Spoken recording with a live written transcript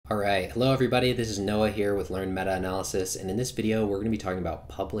All right, hello everybody, this is Noah here with Learn Meta-Analysis, and in this video we're going to be talking about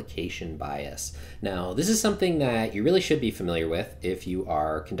publication bias. Now, this is something that you really should be familiar with if you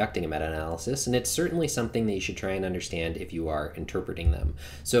are conducting a meta-analysis, and it's certainly something that you should try and understand if you are interpreting them.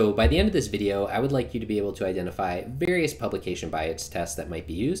 So by the end of this video, I would like you to be able to identify various publication bias tests that might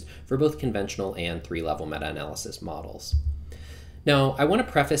be used for both conventional and three-level meta-analysis models. Now, I want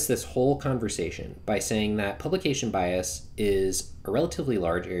to preface this whole conversation by saying that publication bias is a relatively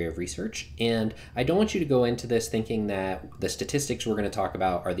large area of research, and I don't want you to go into this thinking that the statistics we're going to talk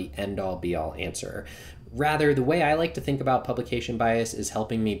about are the end-all be-all answer. Rather, the way I like to think about publication bias is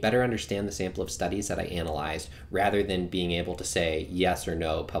helping me better understand the sample of studies that I analyzed, rather than being able to say yes or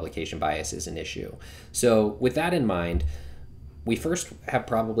no, publication bias is an issue. So with that in mind, we first have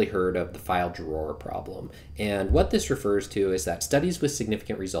probably heard of the file drawer problem, and what this refers to is that studies with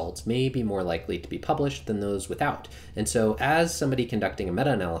significant results may be more likely to be published than those without. And so as somebody conducting a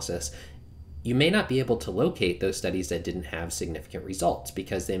meta-analysis, you may not be able to locate those studies that didn't have significant results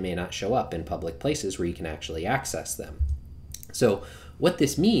because they may not show up in public places where you can actually access them. So what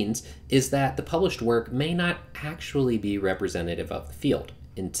this means is that the published work may not actually be representative of the field.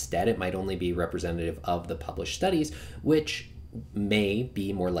 Instead, it might only be representative of the published studies, which may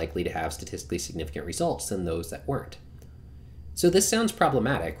be more likely to have statistically significant results than those that weren't. So this sounds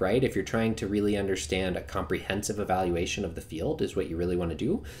problematic, right? If you're trying to really understand a comprehensive evaluation of the field is what you really want to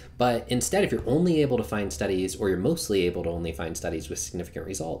do. But instead, if you're only able to find studies, or you're mostly able to only find studies with significant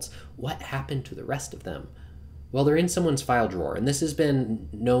results, what happened to the rest of them? Well, they're in someone's file drawer, and this has been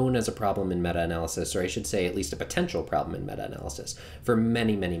known as a problem in meta-analysis, or I should say at least a potential problem in meta-analysis, for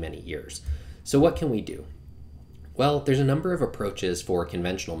many, many, many years. So what can we do? Well, there's a number of approaches for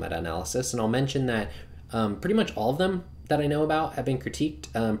conventional meta-analysis, and I'll mention that pretty much all of them that I know about have been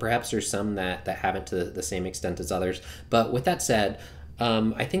critiqued. Perhaps there's some that haven't to the same extent as others. But with that said,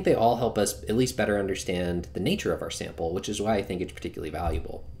 I think they all help us at least better understand the nature of our sample, which is why I think it's particularly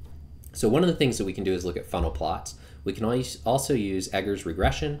valuable. So one of the things that we can do is look at funnel plots. We can also use Egger's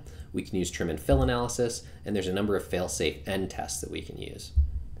regression. We can use trim and fill analysis, and there's a number of fail-safe end tests that we can use.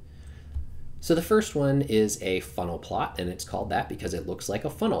 So the first one is a funnel plot, and it's called that because it looks like a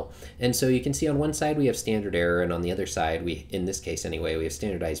funnel. And so you can see on one side we have standard error, and on the other side, in this case anyway, we have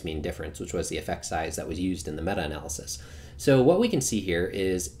standardized mean difference, which was the effect size that was used in the meta-analysis. So what we can see here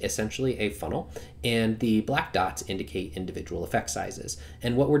is essentially a funnel, and the black dots indicate individual effect sizes.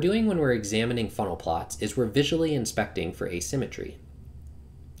 And what we're doing when we're examining funnel plots is we're visually inspecting for asymmetry.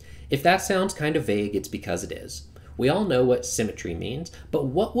 If that sounds kind of vague, it's because it is. We all know what symmetry means, but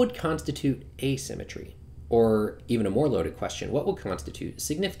what would constitute asymmetry? Or even a more loaded question, what would constitute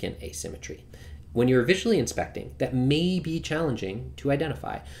significant asymmetry? When you're visually inspecting, that may be challenging to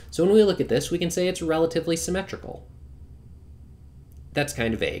identify. So when we look at this, we can say it's relatively symmetrical. That's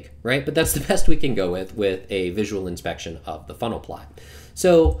kind of vague, right? But that's the best we can go with a visual inspection of the funnel plot.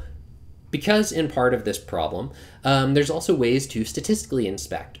 So because in part of this problem, there's also ways to statistically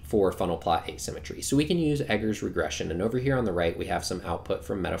inspect for funnel plot asymmetry. So we can use Egger's regression, and over here on the right we have some output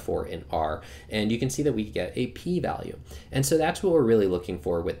from metaphor in R, and you can see that we get a p-value. And so that's what we're really looking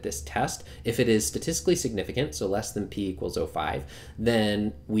for with this test. If it is statistically significant, so less than p equals 0.05,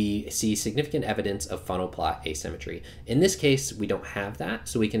 then we see significant evidence of funnel plot asymmetry. In this case, we don't have that,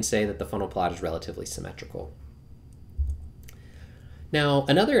 so we can say that the funnel plot is relatively symmetrical. Now,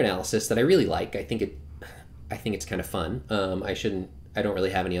 another analysis that I really like, I think it's kind of fun. I don't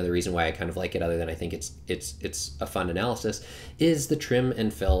really have any other reason why I kind of like it other than I think it's a fun analysis, is the trim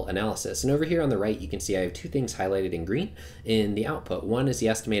and fill analysis. And over here on the right, you can see I have two things highlighted in green in the output. One is the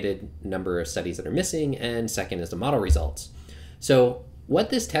estimated number of studies that are missing, and second is the model results. So what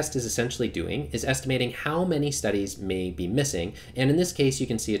this test is essentially doing is estimating how many studies may be missing, and in this case you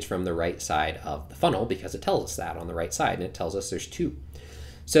can see it's from the right side of the funnel because it tells us that on the right side, and it tells us there's 2.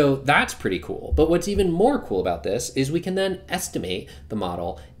 So that's pretty cool. But what's even more cool about this is we can then estimate the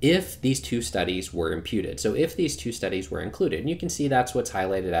model if these 2 studies were imputed. So if these 2 studies were included, and you can see that's what's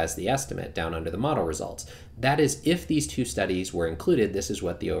highlighted as the estimate down under the model results. That is, if these 2 studies were included, this is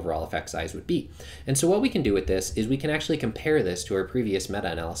what the overall effect size would be. And so what we can do with this is we can actually compare this to our previous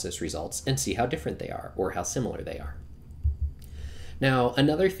meta-analysis results and see how different they are, or how similar they are. Now,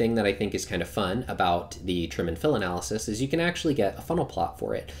 another thing that I think is kind of fun about the trim and fill analysis is you can actually get a funnel plot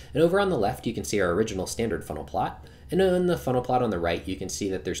for it. And over on the left, you can see our original standard funnel plot. And in the funnel plot on the right, you can see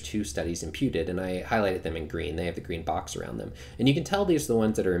that there's 2 studies imputed, and I highlighted them in green. They have the green box around them. And you can tell these are the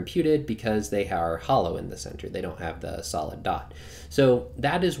ones that are imputed because they are hollow in the center. They don't have the solid dot. So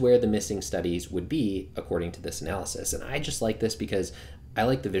that is where the missing studies would be according to this analysis. And I just like this because I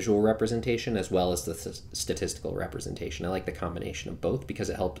like the visual representation as well as the statistical representation. I like the combination of both because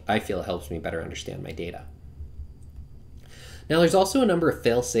I feel it helps me better understand my data. Now, there's also a number of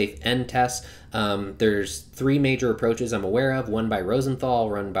fail-safe end tests. There's 3 major approaches I'm aware of, one by Rosenthal,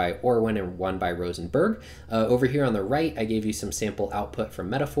 one by Orwin, and one by Rosenberg. Over here on the right, I gave you some sample output from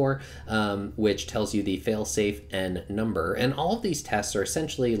Metaphor, which tells you the fail-safe N number. And all of these tests are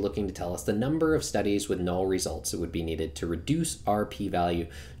essentially looking to tell us the number of studies with null results that would be needed to reduce our p-value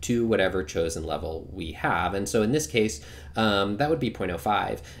to whatever chosen level we have. And so in this case, that would be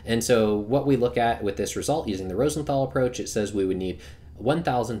 0.05. And so what we look at with this result using the Rosenthal approach, it says we would need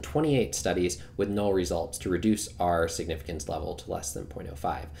 1,028 studies with null results to reduce our significance level to less than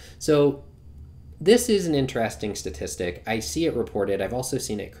 0.05. So this is an interesting statistic. I see it reported. I've also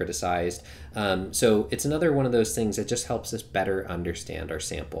seen it criticized. So it's another one of those things that just helps us better understand our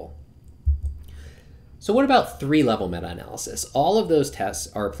sample. So what about 3-level meta-analysis? All of those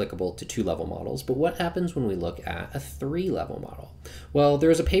tests are applicable to 2-level models, but what happens when we look at a 3-level model? Well, there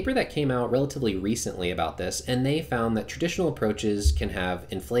was a paper that came out relatively recently about this, and they found that traditional approaches can have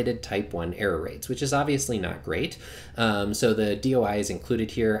inflated type 1 error rates, which is obviously not great. So the DOI is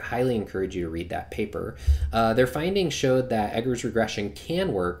included here. Highly encourage you to read that paper. Their findings showed that Egger's regression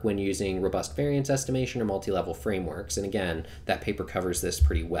can work when using robust variance estimation or multi-level frameworks, and again, that paper covers this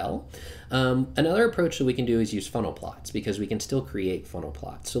pretty well. Another approach that we can do is use funnel plots because we can still create funnel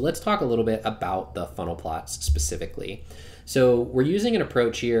plots. So let's talk a little bit about the funnel plots specifically. So we're using an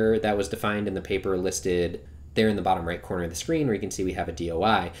approach here that was defined in the paper listed there in the bottom right corner of the screen where you can see we have a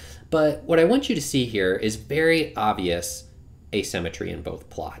DOI. But what I want you to see here is very obvious asymmetry in both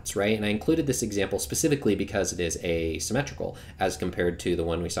plots, right? And I included this example specifically because it is asymmetrical as compared to the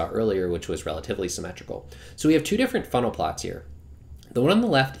one we saw earlier, which was relatively symmetrical. So we have 2 different funnel plots here. The one on the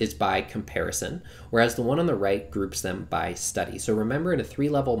left is by comparison, whereas the one on the right groups them by study. So remember, in a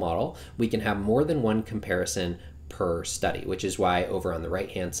 3-level model, we can have more than one comparison per study, which is why over on the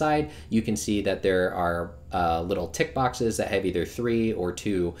right-hand side, you can see that there are little tick boxes that have either 3 or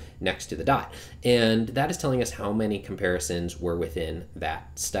 2 next to the dot. And that is telling us how many comparisons were within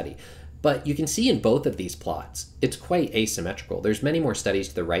that study. But you can see in both of these plots, it's quite asymmetrical. There's many more studies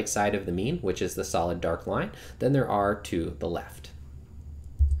to the right side of the mean, which is the solid dark line, than there are to the left.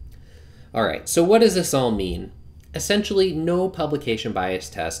 All right, so what does this all mean? Essentially, no publication bias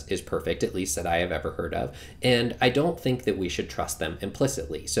test is perfect, at least that I have ever heard of, and I don't think that we should trust them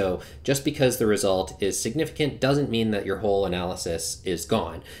implicitly. So just because the result is significant doesn't mean that your whole analysis is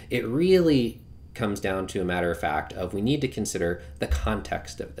gone. It really comes down to a matter of fact of we need to consider the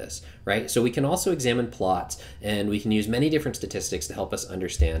context of this, right? So we can also examine plots and we can use many different statistics to help us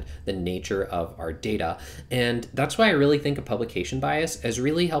understand the nature of our data. And that's why I really think of publication bias as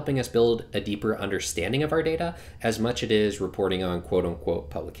really helping us build a deeper understanding of our data as much it is reporting on quote unquote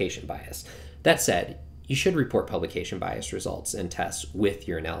publication bias. That said, you should report publication bias results and tests with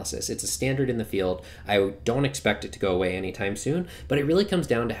your analysis. It's a standard in the field. I don't expect it to go away anytime soon, but it really comes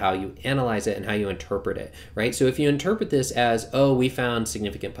down to how you analyze it and how you interpret it, right? So if you interpret this as, oh, we found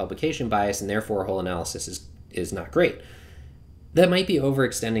significant publication bias and therefore our whole analysis is not great, that might be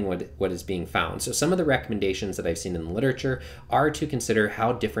overextending what is being found. So some of the recommendations that I've seen in the literature are to consider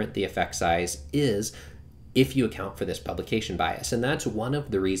how different the effect size is if you account for this publication bias. And that's one of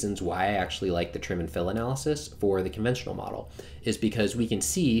the reasons why I actually like the trim and fill analysis for the conventional model, is because we can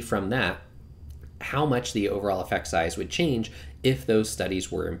see from that how much the overall effect size would change if those studies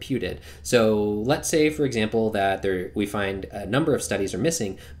were imputed. So let's say, for example, that we find a number of studies are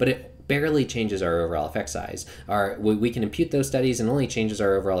missing, but it barely changes our overall effect size. We can impute those studies and only changes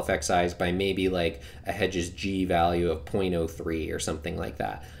our overall effect size by maybe like a Hedges G value of 0.03 or something like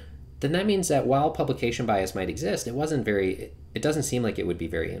that. Then that means that while publication bias might exist, it doesn't seem like it would be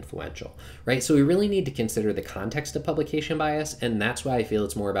very influential, right? So we really need to consider the context of publication bias, and that's why I feel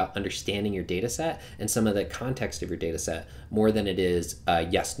it's more about understanding your data set and some of the context of your data set more than it is a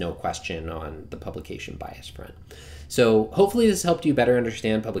yes-no question on the publication bias front. So hopefully this helped you better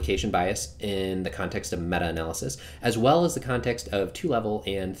understand publication bias in the context of meta-analysis, as well as the context of 2-level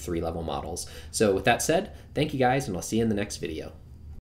and 3-level models. So with that said, thank you guys, and I'll see you in the next video.